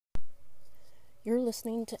You're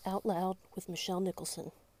listening to Out Loud with Michelle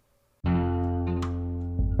Nicholson.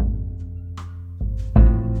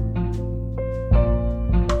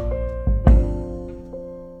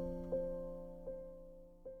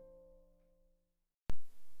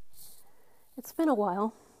 It's been a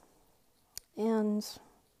while, and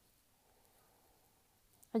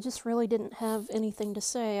I just really didn't have anything to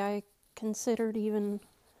say. I considered even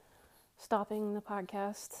stopping the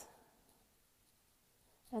podcast,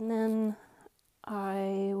 and then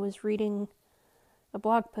I was reading a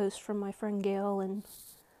blog post from my friend Gail and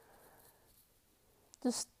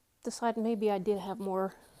just decided maybe I did have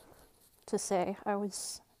more to say. I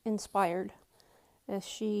was inspired as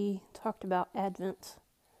she talked about Advent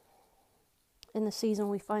in the season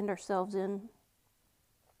we find ourselves in.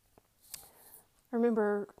 I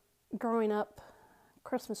remember growing up,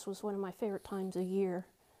 Christmas was one of my favorite times of year.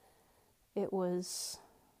 It was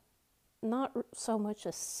not so much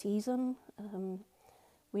a season.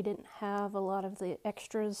 We didn't have a lot of the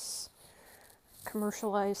extras,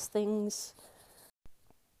 commercialized things.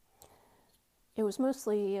 It was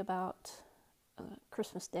mostly about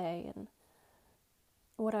Christmas Day, and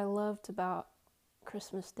what I loved about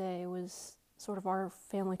Christmas Day was sort of our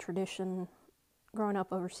family tradition. Growing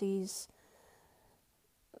up overseas,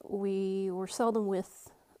 we were seldom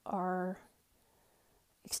with our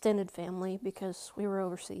extended family because we were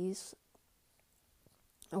overseas.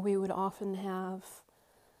 We would often have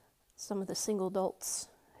some of the single adults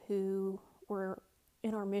who were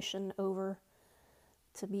in our mission over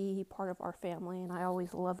to be part of our family, and I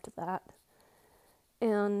always loved that.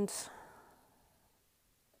 And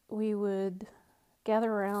we would gather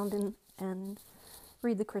around and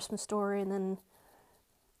read the Christmas story, and then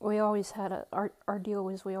we always had our deal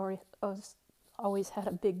was we always had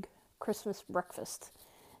a big Christmas breakfast,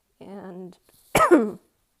 and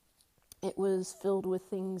it was filled with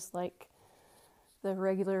things like the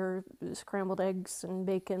regular scrambled eggs and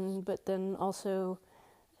bacon, but then also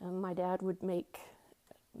my dad would make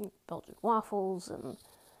Belgian waffles and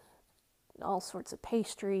all sorts of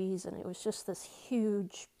pastries, and it was just this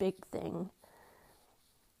huge, big thing.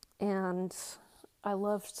 And I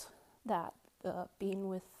loved that, being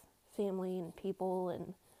with family and people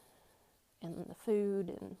and the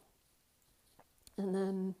food, and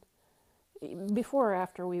then before or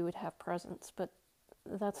after we would have presents, but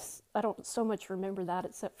I don't so much remember that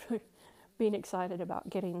except for being excited about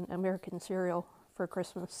getting American cereal for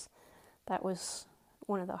Christmas. That was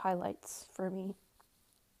one of the highlights for me.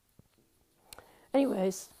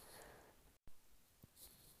 Anyways,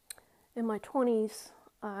 in my 20s,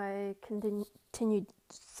 I continued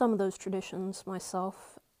some of those traditions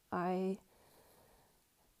myself. I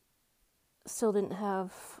still didn't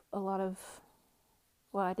have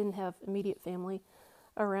I didn't have immediate family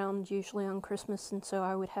around usually on Christmas, and so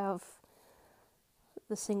I would have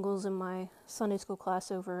the singles in my Sunday school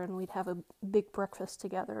class over, and we'd have a big breakfast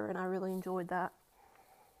together, and I really enjoyed that.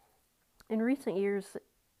 In recent years,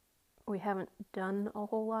 we haven't done a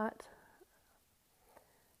whole lot,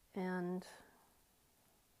 and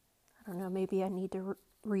I don't know, maybe I need to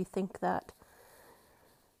rethink that.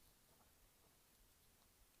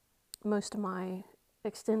 Most of my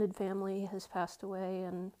extended family has passed away,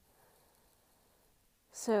 and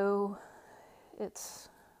so it's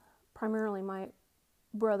primarily my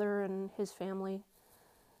brother and his family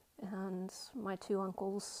and my two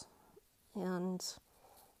uncles, and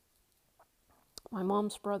my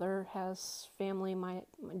mom's brother has family. My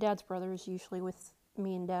dad's brother is usually with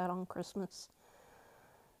me and Dad on Christmas.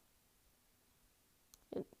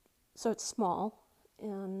 So it's small,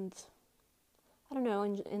 and I don't know,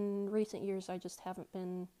 in recent years I just haven't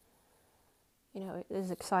been,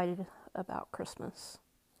 as excited about Christmas.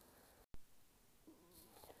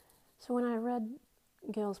 So when I read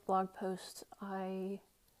Gail's blog post, I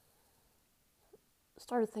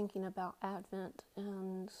started thinking about Advent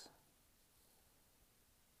and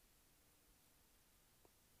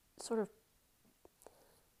sort of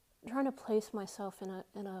trying to place myself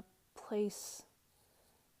in a place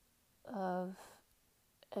of,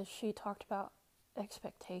 as she talked about,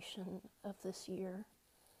 expectation of this year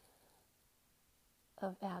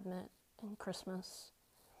of Advent and Christmas.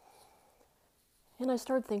 And I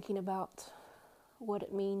started thinking about what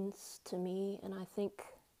it means to me, and I think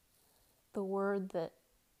the word that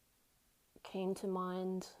came to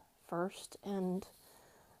mind first and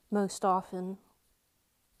most often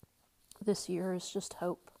this year is just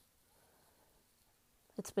hope.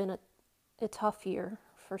 It's been a tough year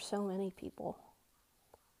for so many people,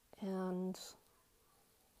 and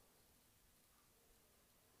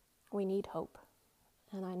we need hope.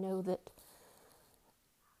 And I know that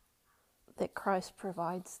Christ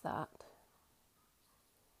provides that.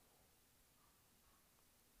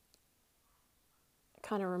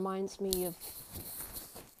 kind of reminds me of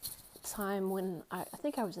a time when I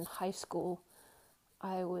think I was in high school.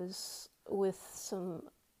 I was with some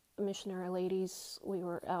missionary ladies. We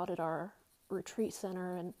were out at our retreat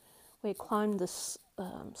center, and we had climbed this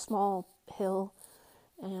small hill,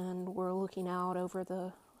 and we're looking out over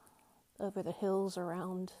the hills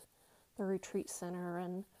around the retreat center,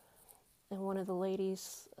 and one of the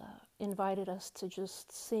ladies invited us to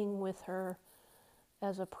just sing with her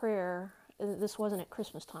as a prayer. This wasn't at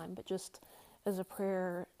Christmas time, but just as a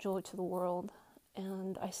prayer, Joy to the World.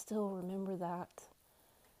 And I still remember that,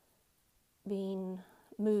 being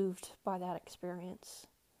moved by that experience.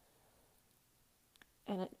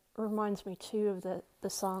 And it reminds me too of the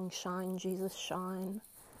song Shine, Jesus, Shine.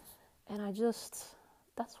 And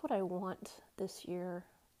that's what I want this year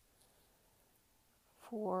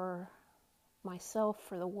for myself,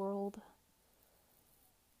 for the world,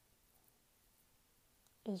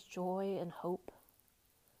 is joy and hope.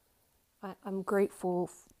 I'm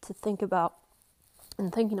grateful to think about,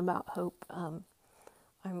 and thinking about hope.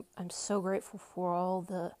 I'm so grateful for all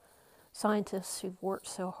the scientists who've worked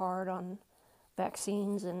so hard on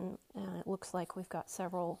vaccines, and it looks like we've got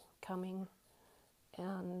several coming,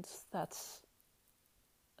 and that's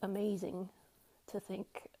amazing to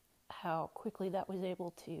think how quickly that was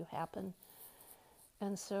able to happen.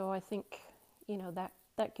 And so I think,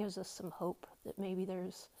 that gives us some hope that maybe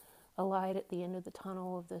there's a light at the end of the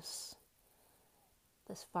tunnel of this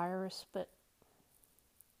virus. But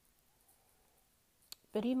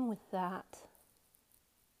even with that,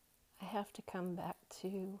 I have to come back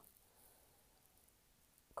to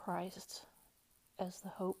Christ as the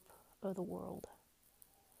hope of the world.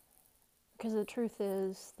 Because the truth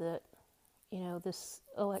is that, this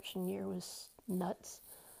election year was nuts,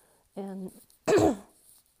 and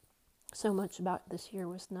so much about this year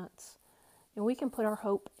was nuts. And we can put our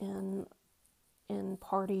hope in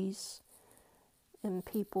parties, in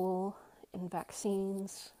people, in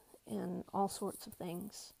vaccines, in all sorts of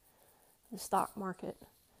things, the stock market.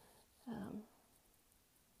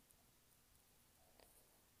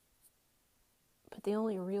 But the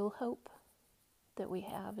only real hope that we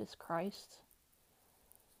have is Christ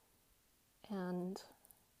and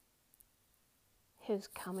His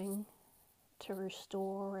coming to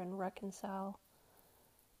restore and reconcile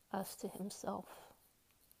us to Himself.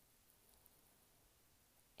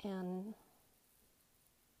 And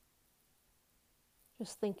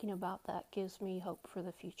just thinking about that gives me hope for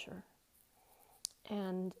the future.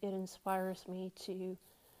 And it inspires me to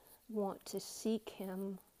want to seek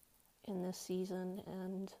Him in this season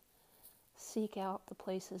and seek out the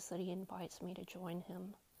places that He invites me to join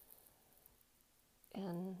Him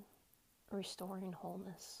in restoring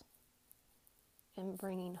wholeness and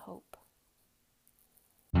bringing hope.